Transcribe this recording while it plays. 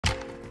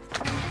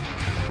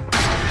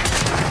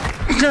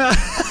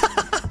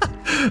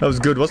That was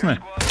good, wasn't it?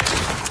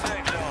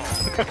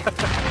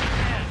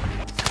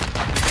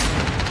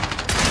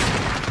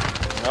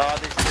 Oh,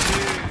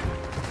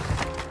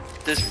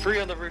 there's 3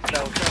 on the roof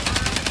now.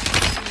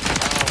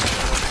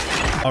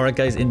 Alright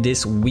guys, in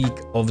this week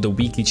of the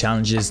weekly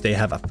challenges, they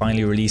have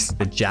finally released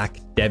the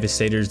JAK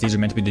Devastators. These are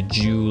meant to be the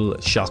dual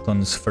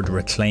shotguns for the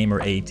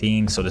Reclaimer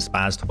 18, so the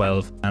Spaz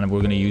 12. And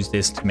we're going to use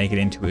this to make it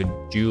into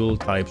a dual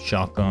type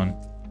shotgun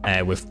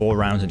with 4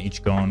 rounds in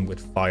each gun with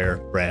fire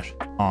breath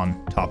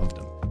on top of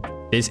them.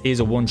 This is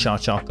a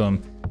one-shot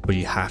shotgun, but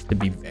you have to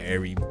be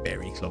very,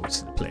 very close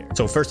to the player.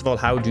 So first of all,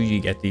 how do you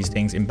get these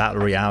things? In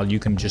Battle Royale, you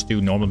can just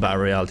do normal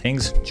Battle Royale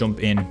things.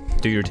 Jump in,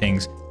 do your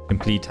things,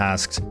 complete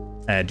tasks,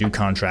 do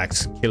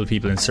contracts, kill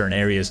people in certain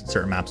areas,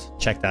 certain maps.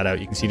 Check that out.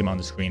 You can see them on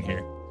the screen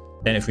here.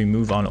 Then if we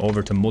move on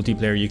over to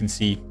multiplayer, you can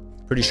see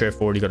pretty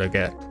straightforward. You got to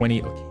get 20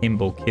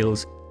 akimbo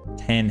kills,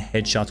 10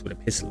 headshots with a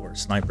pistol or a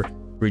sniper.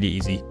 Really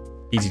easy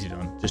to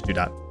do. Just do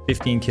that.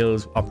 15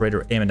 kills,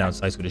 operator aiming down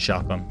sights with a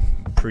shotgun.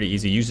 Pretty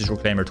easy. Use this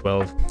Reclaimer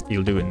 12.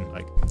 You'll do it in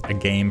like a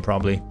game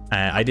probably.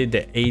 I did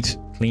the 8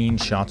 clean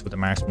shots with the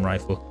marksman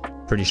rifle.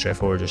 Pretty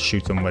straightforward. Just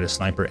shoot them with a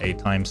sniper 8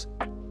 times.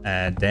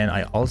 Then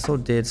I also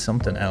did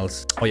something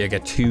else. Oh yeah,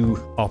 get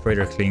 2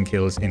 operator clean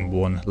kills in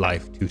 1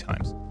 life 2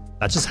 times.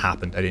 That just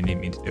happened. I didn't even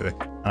mean to do it.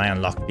 And I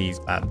unlocked these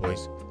bad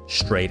boys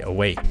straight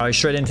away. All right,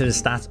 straight into the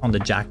stats on the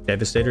JAK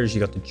Devastators.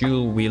 You got the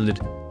dual wielded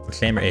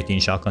Reclaimer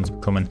 18 shotguns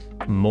becoming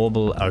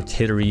mobile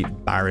artillery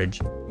barrage.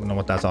 I don't know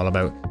what that's all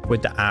about.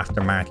 With the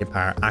aftermarket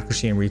power,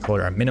 accuracy and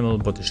recoil are minimal,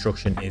 but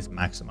destruction is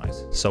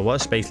maximized. So what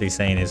it's basically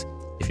saying is,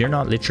 if you're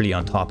not literally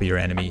on top of your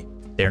enemy,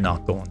 they're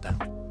not going down.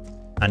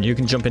 And you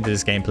can jump into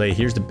this gameplay.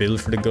 Here's the build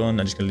for the gun.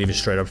 I'm just gonna leave it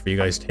straight up for you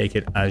guys. Take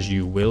it as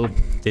you will.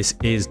 This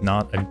is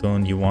not a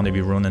gun you want to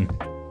be running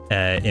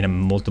in a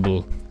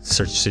multiple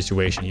search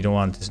situation. You don't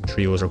want this in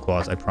trios or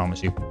quads, I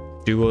promise you.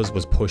 Duos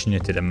was pushing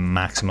it to the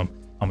maximum,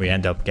 and we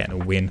end up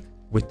getting a win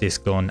with this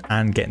gun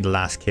and getting the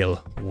last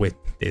kill with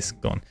this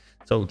gun.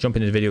 So jump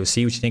into the video,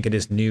 see what you think of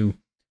this new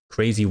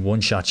crazy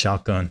one-shot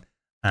shotgun,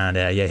 and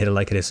yeah, hit a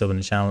like, hit a sub on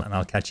the channel, and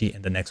I'll catch you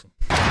in the next one.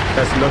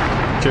 Best of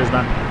luck. Cheers,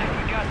 man.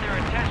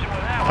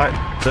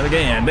 Alright, so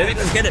again, baby,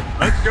 let's get it.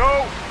 Let's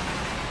go.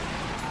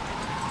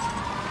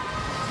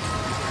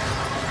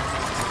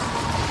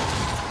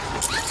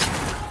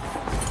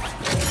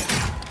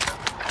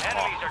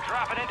 Enemies are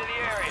dropping into the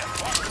area.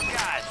 Watch the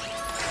skies.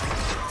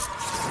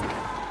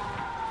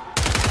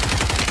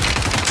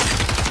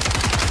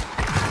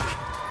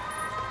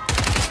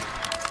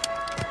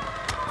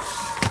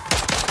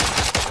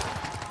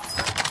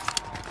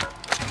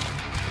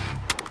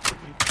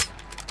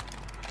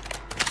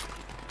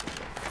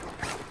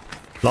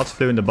 Lots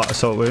flew in the bottom,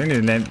 so we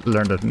need to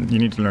learn that. You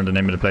need to learn the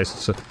name of the place.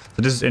 So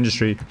this is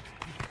industry.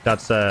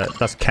 That's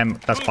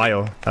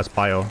bio. That's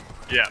bio.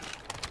 Yeah.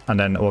 And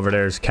then over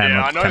there is chem.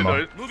 Yeah, I know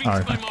chemo. those.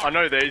 Right. I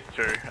know these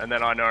 2, and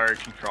then I know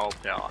control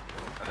tower.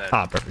 And then...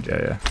 Ah, perfect.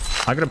 Yeah.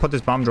 I'm gonna put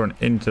this bomb drone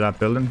into that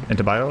building,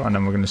 into bio, and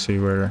then we're gonna see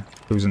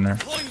who's in there.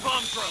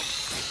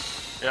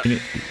 Yep.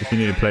 If you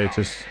need to play it,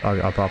 just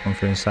I'll pop them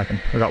for you in a second.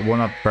 I got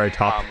one up very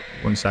top,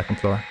 1 second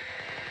floor.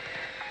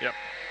 Yep.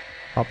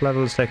 Top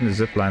level is taking the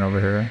zip line over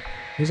here.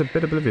 He's a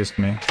bit oblivious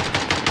to me.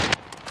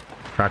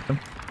 Cracked him.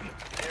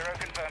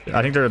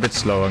 I think they're a bit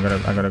slow. I'm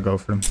gonna go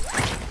for them.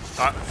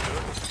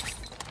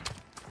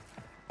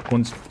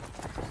 One's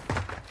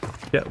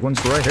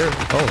right here.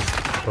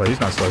 Oh, well, he's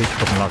not slow. He's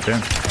fucking locked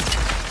in.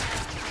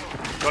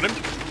 Got him.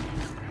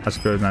 That's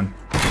good, man.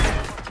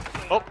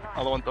 Oh,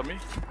 other one's on me.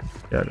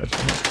 Yeah, that's.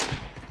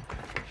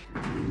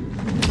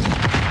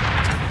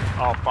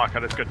 Oh fuck! I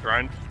just got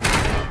droned.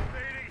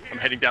 I'm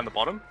heading down the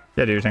bottom.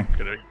 Yeah, do your thing.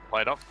 Gonna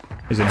play it up.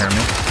 He's in here,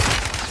 me.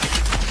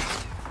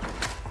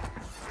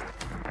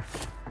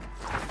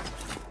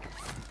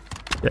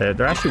 Yeah,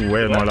 they're actually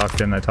way more locked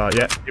in than I thought.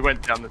 Yeah. He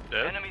went down the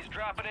stairs. Enemies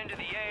dropping into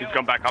the He's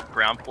gone back up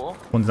ground floor.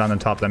 One's down on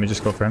top. Let me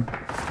just go for him.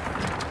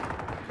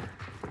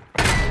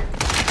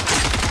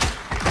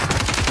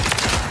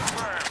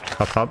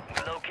 Top.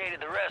 Located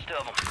the rest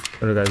of them.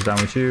 Other guy's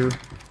down with you.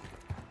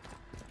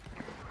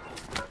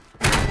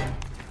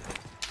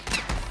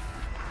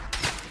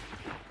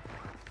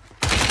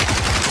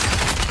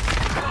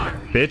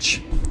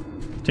 Bitch.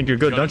 Think you're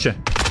good, don't you?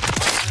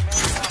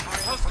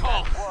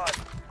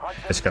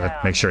 Just gotta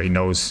make sure he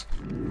knows.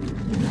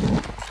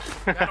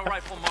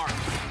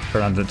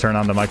 Turn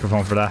on the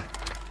microphone for that.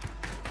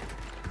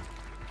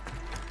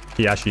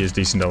 He actually is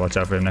decent though. Watch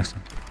out for him next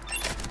time.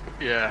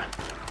 Yeah.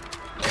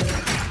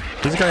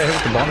 He's the guy I hit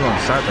with the bomb on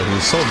the start, but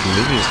he's so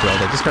oblivious to all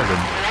that. This guy's a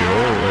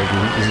Joe, like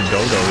he's a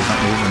dodo, he's not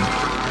moving.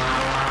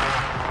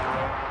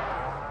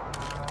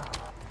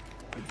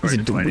 He's a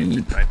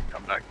dweeb.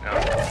 Come back now.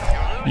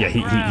 Yeah,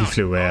 he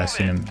flew away. I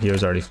seen him. He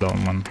was already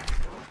floating one.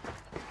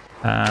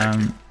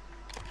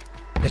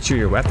 Get you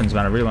your weapons,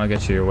 man. I really want to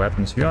get you your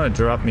weapons. If you want to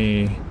drop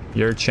me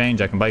your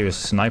change, I can buy you a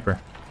sniper.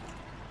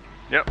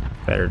 Yep.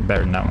 Better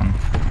than that one.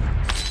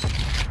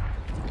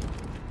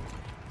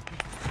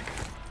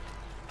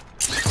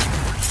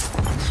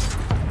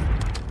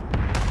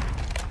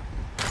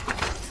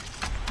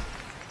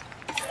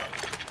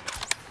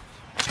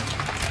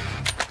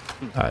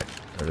 Alright,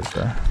 there it is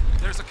there.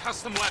 There's a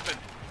custom weapon.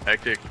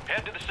 Hectic.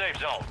 Head to the safe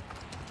zone.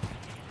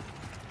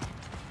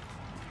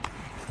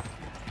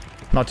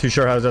 Not too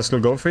sure how that's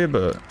gonna go for you,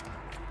 but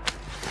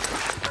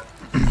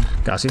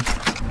gassy.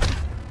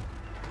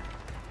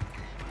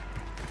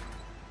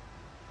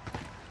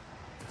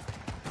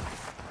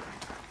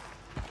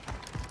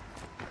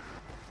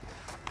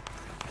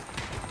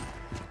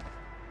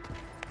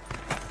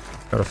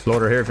 Got a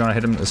floater here if you want to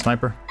hit him with a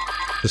sniper.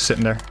 Just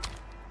sitting there.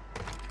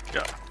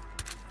 Yeah.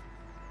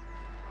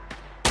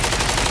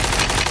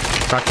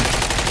 Cracked him.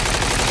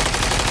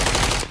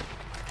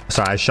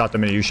 Sorry, I shot the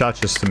minute you shot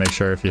just to make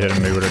sure if you hit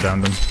him, we would have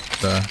downed him.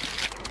 That's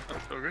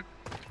all good.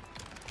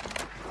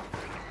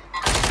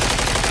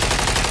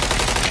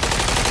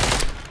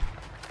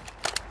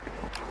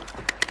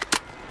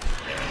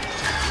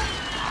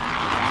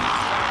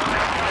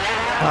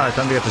 Alright,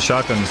 time to get the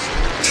shotguns.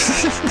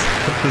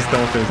 Just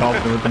don't feel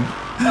confident with them.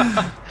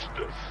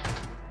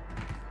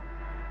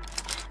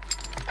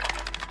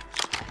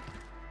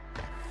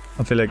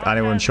 I feel like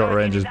anyone short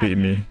range is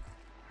beating me.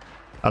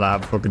 And I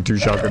have fucking 2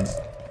 shotguns.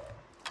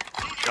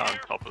 Go on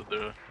top of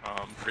the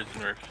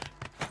prison roof.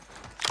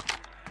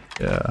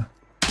 Yeah.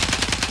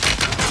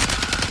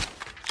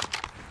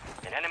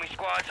 An enemy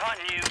squad's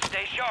hunting you.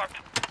 Stay sharp.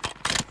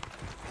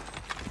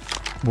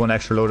 1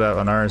 extra loadout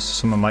on ours.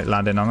 Someone might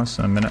land in on us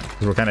in a minute.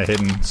 Because we're kind of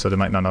hidden, so they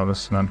might not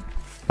notice. And then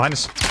behind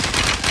us.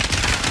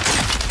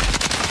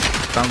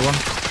 Found one.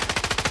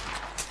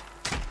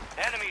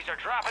 Enemies are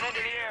dropping into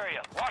the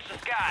area. Watch the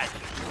skies.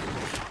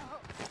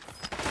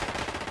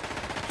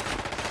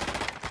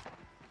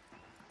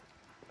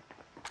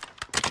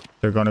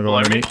 They're gonna go Below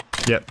underneath. me?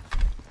 Yep.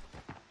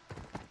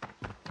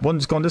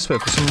 One's going this way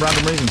for some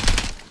random reason.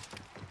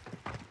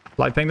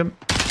 Light pinged him.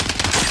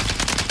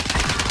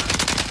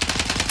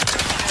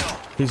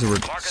 These were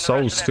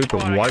so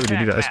stupid. Why would he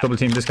do that? Let's double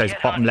team this guy's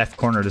bottom left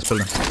corner of this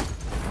building.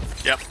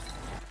 Yep.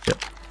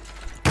 Yep.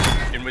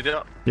 In with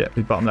it. Yeah,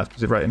 he's bottom left.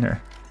 He's right in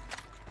here.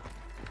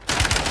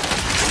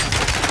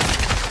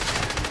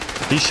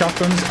 These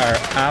shotguns are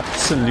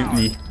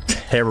absolutely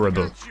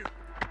terrible.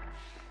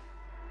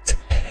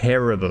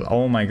 Terrible.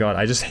 Oh my god.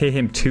 I just hit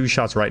him 2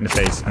 shots right in the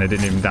face and I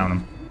didn't even down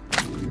him.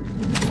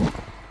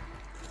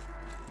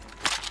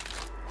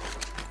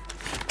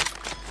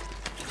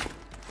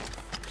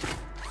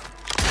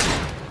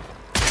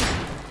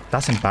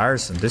 That's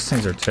embarrassing. These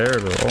things are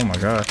terrible. Oh my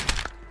god.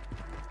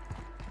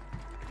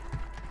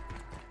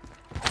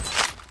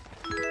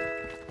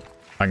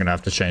 I'm gonna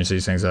have to change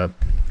these things up.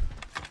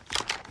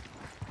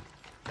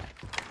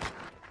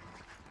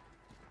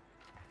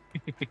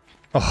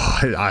 Oh,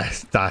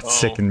 that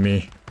sickened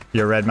me.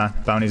 You're red, man.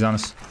 Bounties on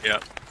us.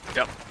 Yep.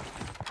 Yep.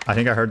 I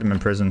think I heard them in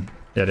prison.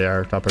 Yeah, they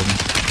are top prison.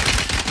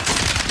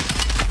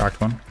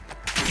 Cracked one.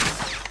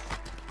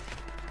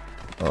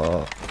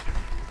 Oh.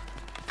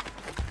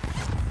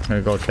 I'm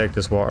gonna go take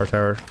this water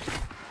tower.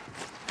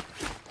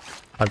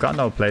 I've got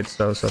no plates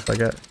though, so if I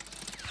get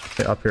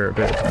up here a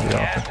bit, it's gonna be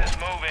awkward. Gas is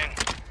moving.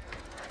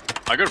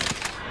 I got.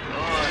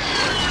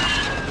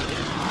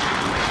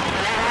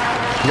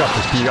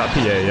 You got PA,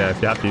 yeah, if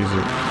you have to use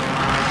it.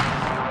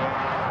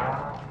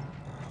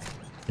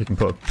 You can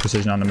put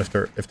precision on them if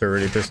they're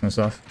really pissing us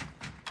off.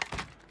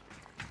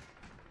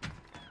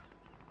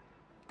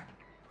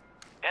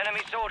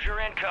 Enemy soldier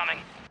incoming.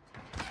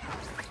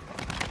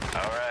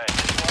 All right.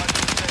 Squad's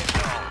in the safe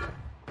zone.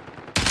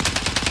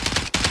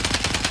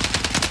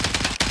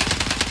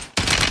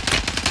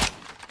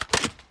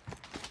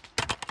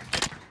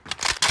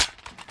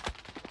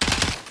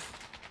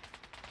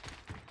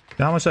 You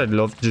know how much I'd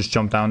love to just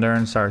jump down there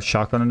and start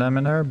shotgunning them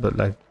in there, but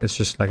like it's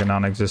just like a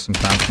non-existent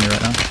plan for me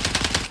right now.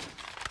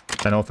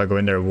 I know if I go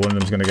in there, one of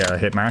them's gonna get a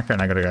hit marker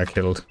and I gotta get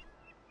killed.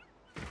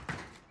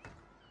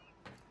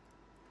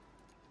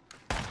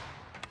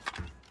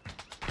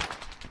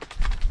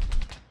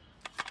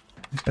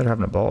 These guys are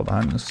having a ball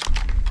behind us.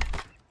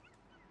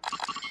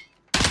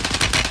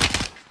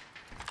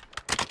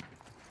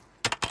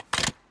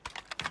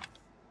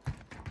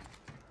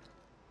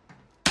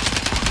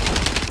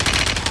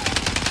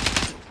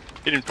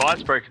 Hit him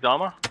twice, broke his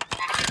armor.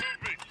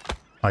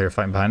 Oh, you're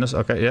fighting behind us?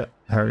 Okay, yeah.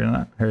 Hurry on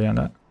that. Hurry on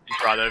that. He's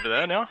right over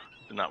there now.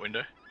 He's in that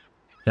window.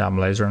 Yeah, I'm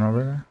lasering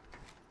over there.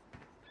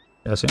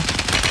 Yeah, I see him.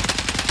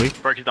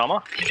 Weak. Broke his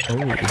armor. Oh.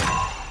 The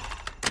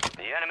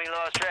enemy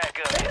lost track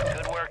of you.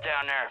 Good work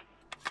down there.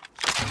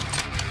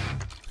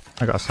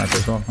 I got a sniper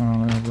as well.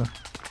 Oh,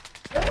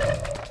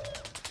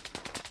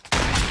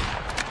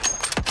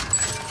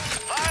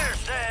 Fire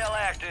sale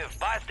active.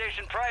 Buy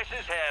station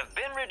prices have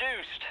been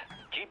reduced.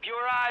 Keep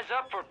your eyes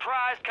up for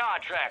prize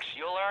contracts.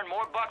 You'll earn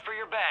more buck for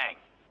your bang.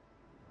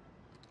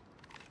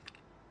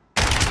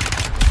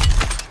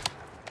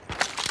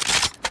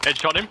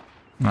 Headshot him.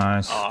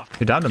 nice. Oh,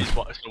 You downed him.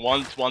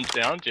 One's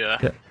downed, yeah.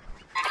 Yeah.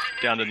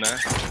 Downed in there.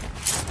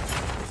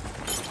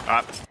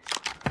 Alright.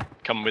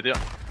 Coming with you.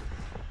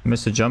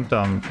 Missed a jump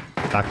down.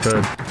 Back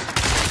good.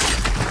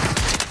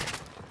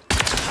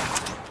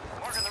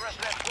 Marking the rest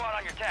of that squad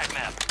on your tag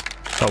map.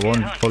 Got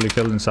one fully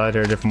killed inside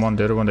here. Different one.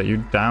 The other one that you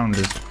downed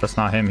is that's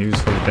not him. He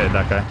was fully dead.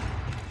 That guy.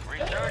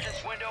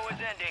 Resurgence window is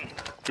ending.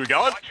 Do we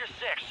go it? Watch your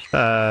six.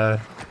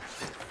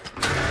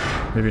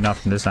 Maybe not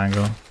from this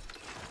angle.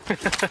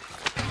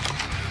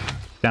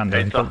 Down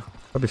there. He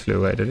probably flew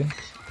away, did he?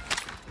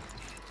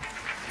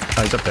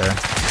 Oh, he's up there.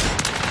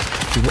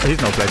 He's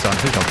no place on.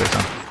 He's no place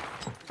on.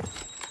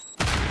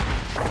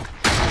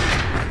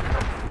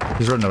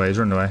 He's running away. He's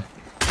running away.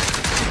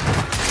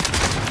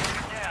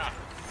 Down.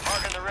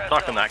 Marking the red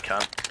Stuck zone. on that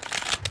cunt.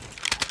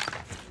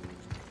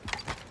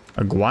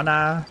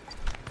 Iguana.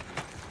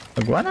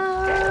 Iguana.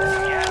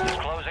 Gas is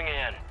closing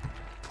in.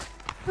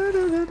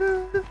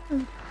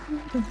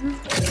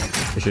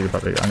 We should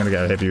probably. I'm gonna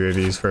get heavy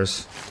UAVs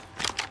first.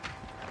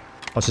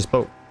 Watch this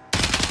boat.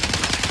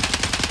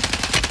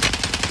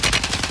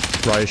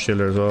 Riot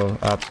shielder as well.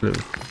 Absolute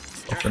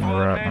fucking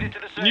rat, Made it man. to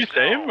the Can you safe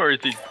see him, zone. or is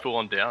he full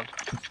on down?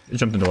 He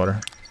jumped in the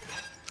water.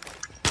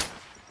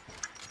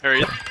 There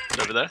he is. He's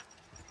over there.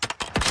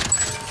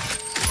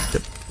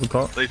 Yep. Good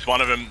call. At least one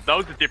of them. That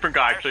was a different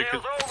guy actually,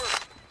 because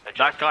Airshield's over.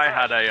 that guy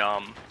had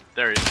a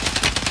There he is.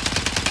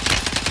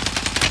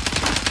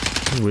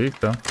 He's weak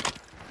though.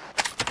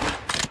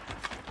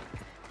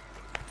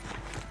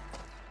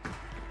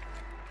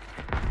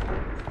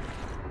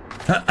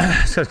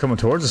 This guy's coming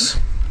towards us.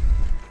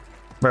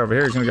 Right over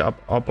here. He's gonna get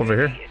up over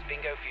here. It's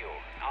bingo fuel.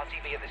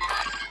 RTV at this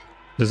time.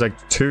 There's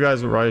like 2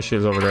 guys with riot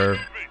shields over there.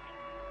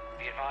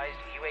 Be advised,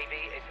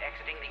 UAV is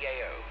exiting the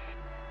AO.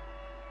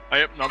 Oh,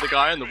 yep, another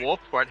guy in the warp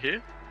right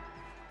here.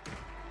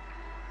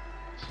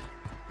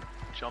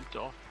 Jumped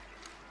off.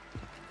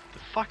 The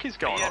fuck is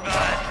going Be on?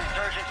 advised,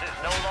 Resurgence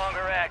is no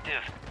longer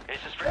active. This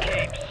is for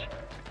keeps.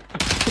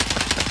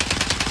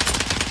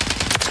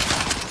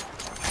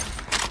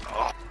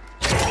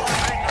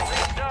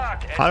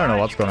 I don't know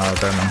what's going on out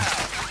there, man.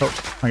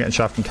 Oh, I'm getting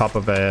shot from top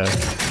of that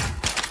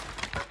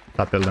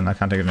building. I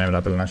can't think of the name of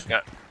that building actually.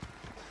 Yeah.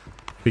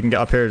 We can get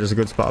up here. There's a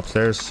good spot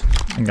upstairs.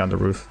 And get on the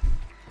roof.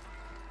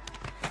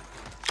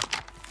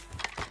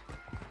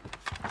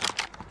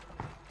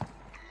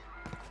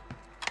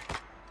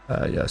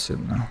 Yeah, I see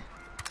them now.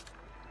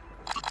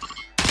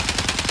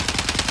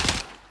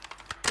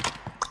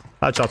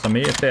 That shot's on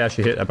me. If they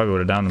actually hit, I probably would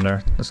have downed them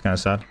there. That's kind of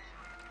sad.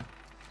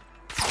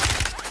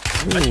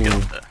 How'd you get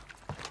up there?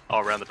 Oh,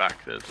 around the back.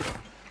 There's.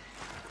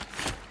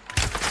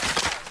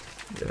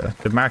 Yeah,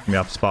 they've marked me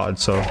up spotted,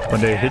 so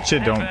when they hit you,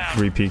 don't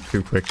repeat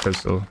too quick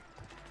because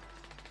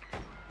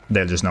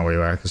they'll just know where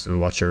you are because they'll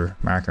watch your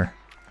marker.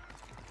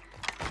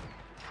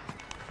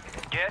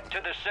 Get to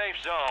the safe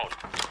zone.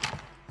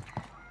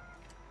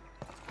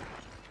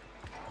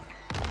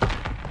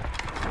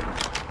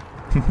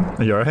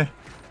 Are you alright?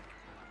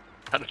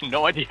 I have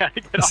no idea how to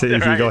get up See there.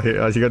 if you go eh?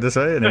 here, as you go this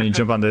way, and then you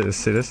jump on the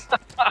see this,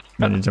 and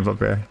then you jump up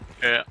here.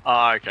 Yeah.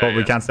 Oh, okay. But we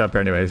yeah. can't stay up here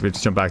anyways. We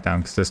just jump back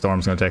down because the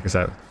storm's gonna take us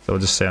out. So we'll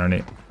just stay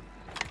underneath.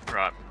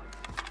 Right.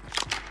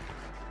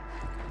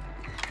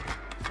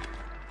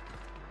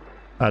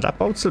 That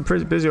boat's still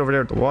pretty busy over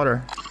there with the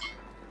water.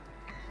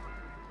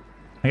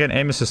 I'm getting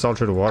aim assist all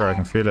through the water. I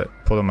can feel it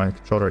pulling my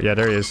controller. Yeah,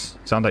 there he is.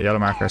 He's on that yellow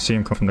marker. I see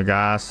him come from the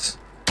gas.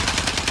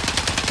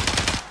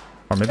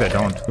 Or maybe I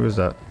don't. Who is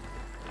that?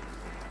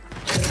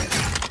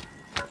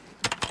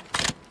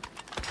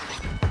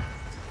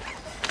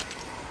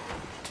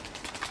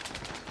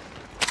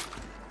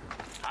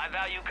 High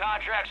value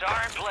contracts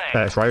are in play.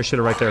 Yeah, it's riot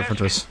shielder right there in front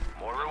of us.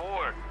 More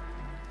reward.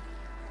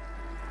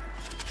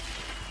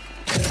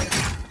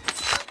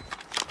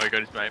 Oh, he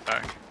got his mate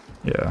back.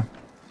 Yeah.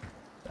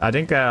 I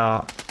think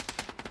we'll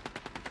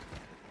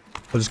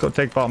just go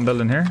take bottom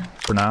building here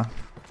for now.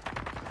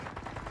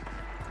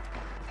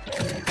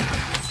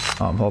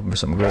 Oh, I'm hoping for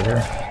something good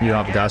here. You don't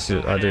have the gas,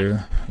 I do.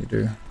 You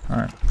do.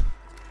 Alright.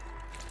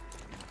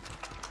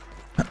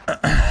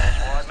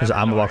 There's an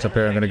ammo box up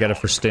here. I'm gonna get it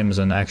for stims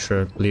and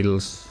extra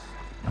lethals.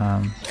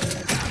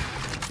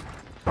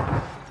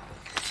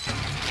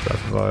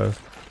 5.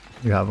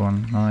 You have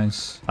one.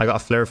 Nice. I got a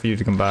flare for you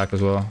to come back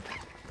as well.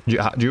 Do you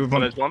have Oh,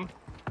 one? there's one.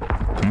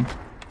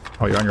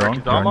 Oh, you're on your own?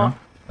 His You're on your armor. own?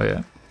 Oh,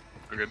 yeah.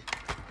 We're good.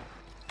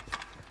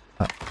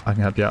 I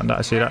can help you out on that.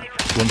 I see that.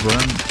 One's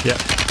running. Yeah.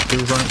 He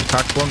was running.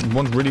 Cracked one.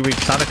 One's really weak.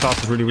 Santa Claus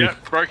is really weak. Yeah,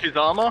 broke his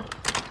armor.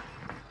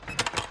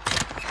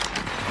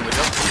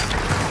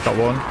 Got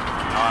one.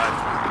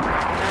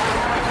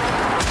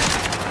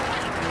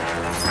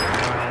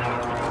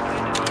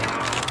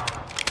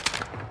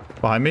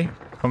 Behind me.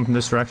 Coming from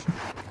this direction.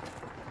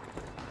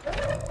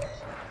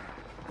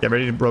 Get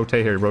ready to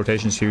rotate here.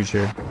 Rotation's huge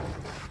here.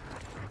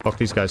 Fuck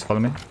these guys. Follow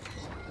me.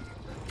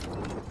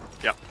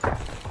 Yep.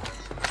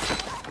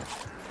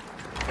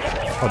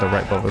 Oh, they're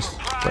right above us.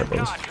 Right above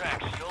us.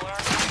 Contracts. You'll earn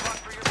a buck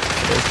for your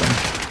There's them.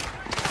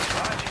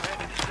 prize. You head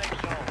to the safe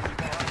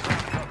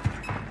zone.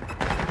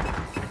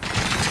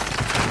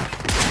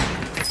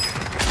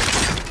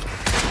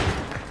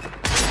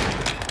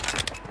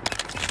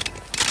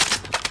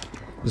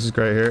 This is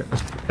great here.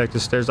 Let's take the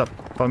stairs up.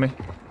 Follow me.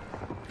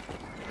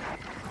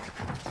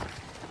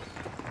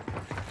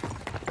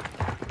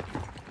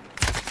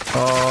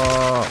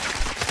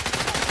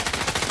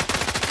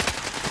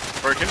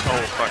 Broken.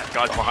 Oh, fuck.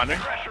 Guys behind me.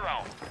 Pressure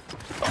on.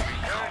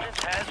 Resurgence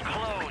has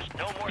closed.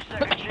 No more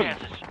second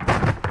chances.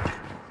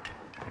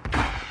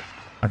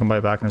 I can buy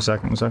it back in a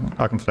second. 1 second.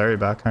 I can flare you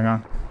back. Hang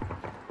on.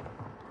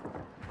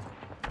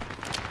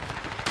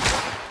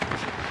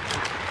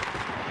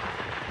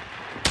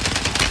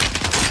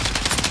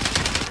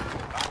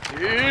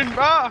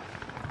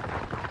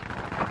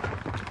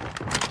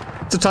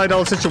 It's a tight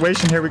old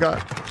situation here we got.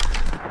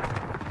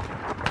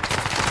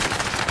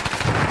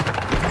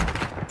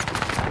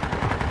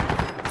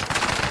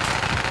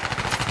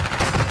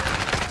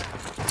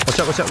 Watch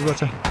out, watch out,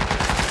 watch out.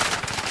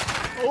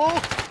 Oh!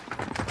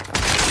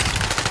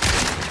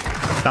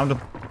 Downed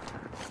him.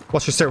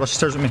 Watch your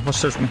stairs with me. Watch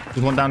your stairs with me.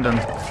 There's one down there.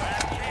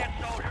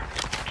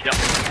 Yep.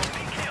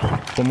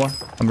 One more.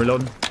 I'm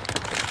reloading.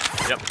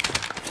 Yep.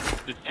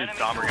 Just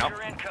armoring up.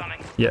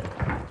 Yeah.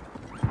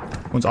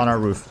 One's on our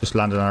roof. Just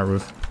landed on our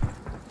roof.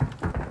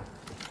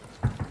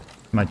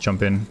 Might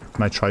jump in.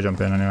 Might try jump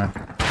in anyway.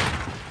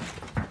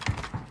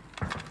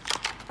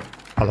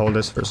 I'll hold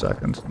this for a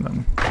second and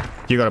then...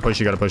 You gotta push,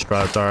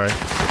 bro. It's alright.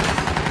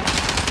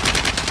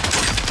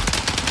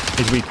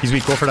 He's weak. He's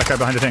weak. Go for that guy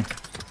behind the thing.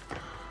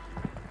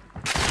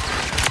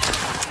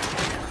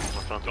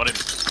 Got him.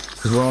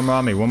 There's one more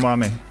on me. One more on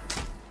me.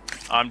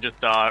 I'm just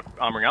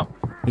armoring up.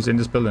 He's in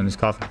this building. He's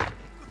coughing.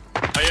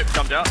 Oh, yeah,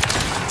 jumped out.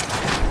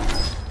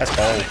 That's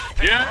cold.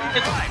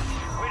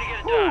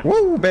 Yeah!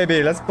 Woo,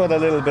 baby. Let's put a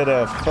little bit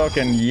of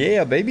fucking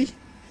yeah, baby.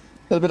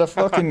 A little bit of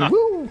fucking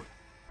woo.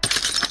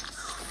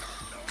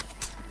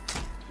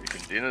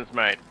 Chicken dinners,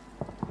 mate.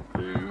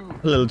 Ooh.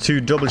 A little two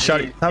double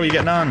shot. How are you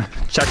getting on?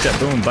 Check that.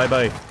 Boom. Bye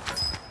bye.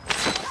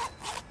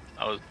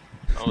 That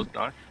was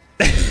nice.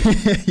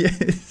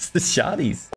 Yes, the shotties.